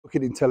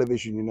working in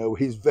television, you know,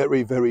 is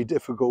very, very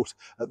difficult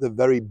at the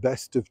very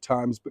best of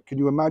times. But can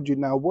you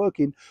imagine now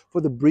working for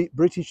the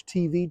British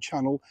TV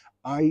channel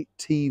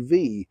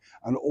ITV,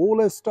 and all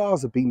their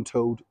stars have been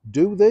told,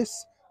 do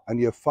this and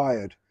you're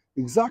fired?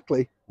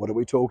 Exactly what are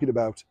we talking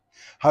about?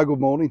 Hi, good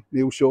morning.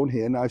 Neil Sean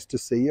here. Nice to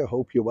see you.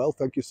 Hope you're well.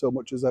 Thank you so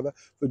much as ever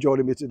for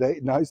joining me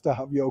today. Nice to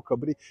have your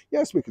company.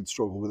 Yes, we can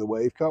struggle with a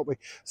wave, can't we?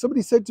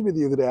 Somebody said to me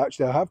the other day,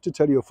 actually, I have to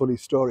tell you a funny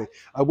story.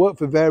 I work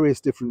for various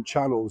different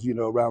channels, you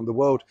know, around the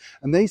world,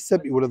 and they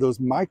sent me one of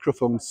those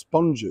microphone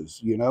sponges,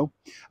 you know,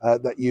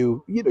 that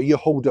you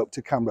hold up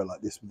to camera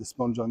like this with the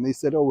sponge on. They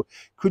said, oh,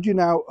 could you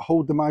now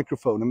hold the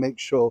microphone and make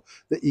sure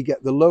that you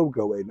get the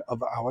logo in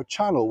of our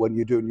channel when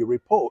you're doing your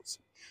reports?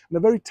 And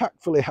I very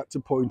tactfully had to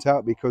point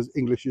out, because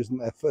English isn't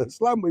their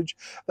first language,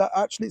 that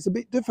actually it's a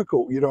bit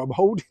difficult. You know,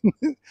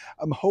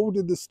 I'm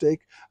holding the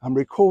stick, I'm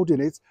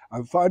recording it,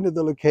 I'm finding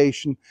the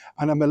location,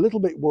 and I'm a little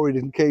bit worried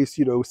in case,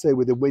 you know, say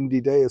with a windy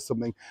day or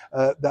something,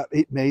 that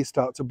it may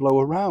start to blow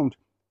around.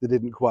 They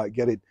didn't quite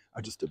get it.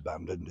 I just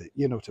abandoned it.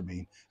 You know what I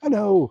mean? I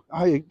know.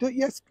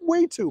 Yes,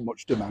 way too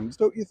much demands,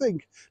 don't you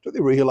think? Don't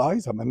they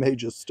realise I'm a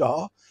major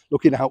star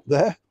looking out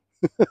there?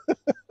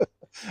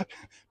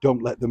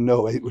 Don't let them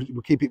know.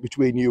 We'll keep it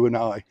between you and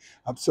I.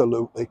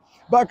 Absolutely.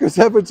 Back as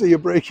ever to your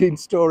breaking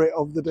story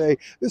of the day.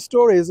 This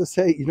story, as I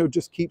say, you know,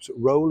 just keeps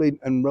rolling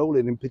and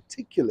rolling, and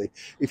particularly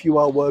if you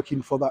are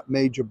working for that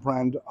major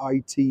brand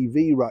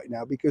ITV right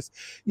now, because,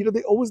 you know,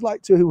 they always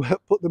like to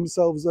put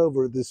themselves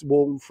over at this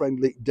warm,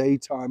 friendly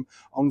daytime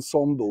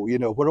ensemble. You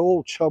know, we're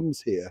all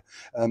chums here.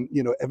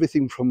 You know,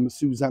 everything from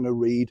Susanna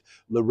Reid,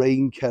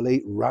 Lorraine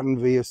Kelly,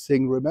 Ranveer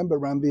Singh. Remember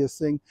Ranveer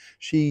Singh?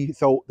 She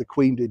thought the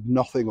Queen did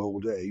nothing all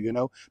day, you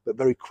know, but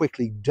very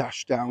quickly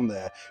dashed down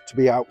there to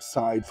be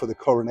outside for the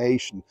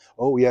coronation.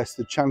 Oh yes,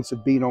 the chance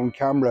of being on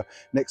camera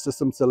next to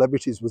some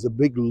celebrities was a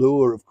big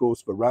lure, of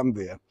course, for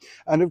Ranveer.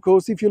 And of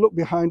course, if you look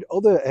behind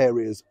other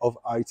areas of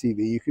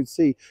ITV, you can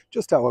see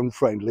just how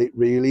unfriendly it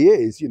really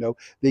is. You know,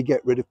 they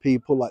get rid of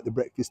people like the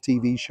Breakfast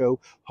TV show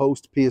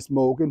host Piers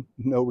Morgan,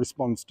 no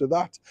response to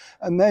that.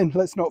 And then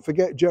let's not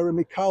forget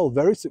Jeremy Kyle,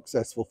 very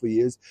successful for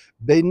years,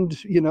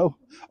 binned, you know,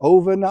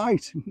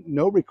 overnight.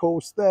 No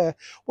recourse there.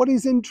 What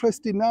is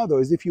interesting now, though,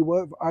 is if you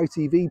work for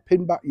ITV,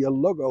 pin back your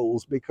lug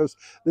holes, because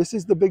this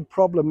is the big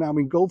problem now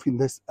engulfing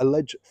this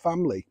alleged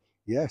family.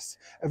 Yes,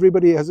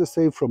 everybody, as I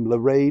say, from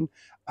Lorraine,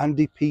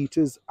 Andy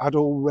Peters,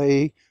 Adol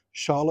Ray,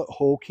 Charlotte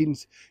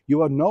Hawkins,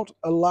 you are not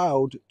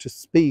allowed to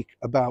speak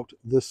about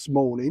This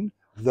Morning,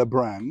 the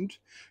brand.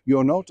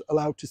 You're not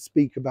allowed to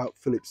speak about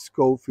Philip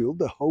Schofield,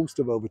 the host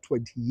of over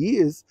 20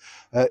 years,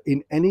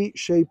 in any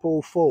shape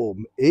or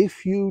form.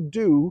 If you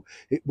do,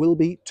 it will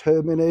be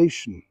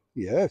termination.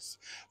 Yes,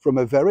 from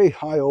a very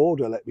high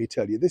order, let me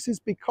tell you. This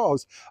is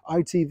because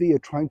ITV are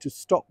trying to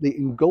stop the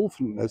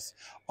engulfingness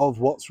of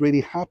what's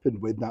really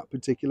happened with that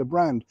particular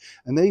brand.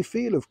 And they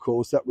feel, of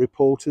course, that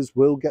reporters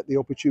will get the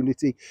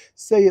opportunity,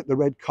 say at the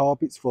red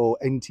carpets for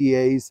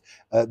NTAs,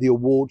 the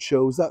award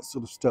shows, that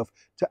sort of stuff,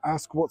 to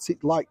ask what's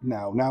it like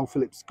now? Now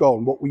Philip's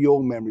gone, what were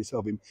your memories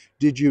of him?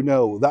 Did you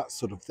know? That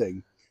sort of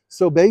thing.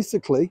 So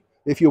basically,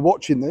 if you're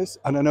watching this,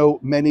 and I know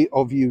many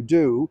of you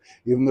do,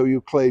 even though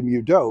you claim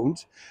you don't,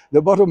 the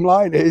bottom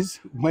line is,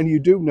 when you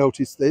do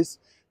notice this,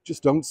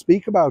 just don't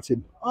speak about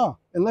him.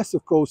 Unless,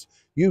 of course,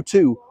 you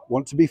too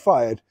want to be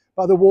fired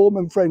by the warm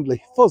and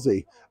friendly,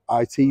 fuzzy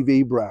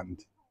ITV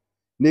brand.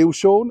 Neil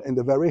Sean in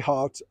the very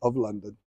heart of London.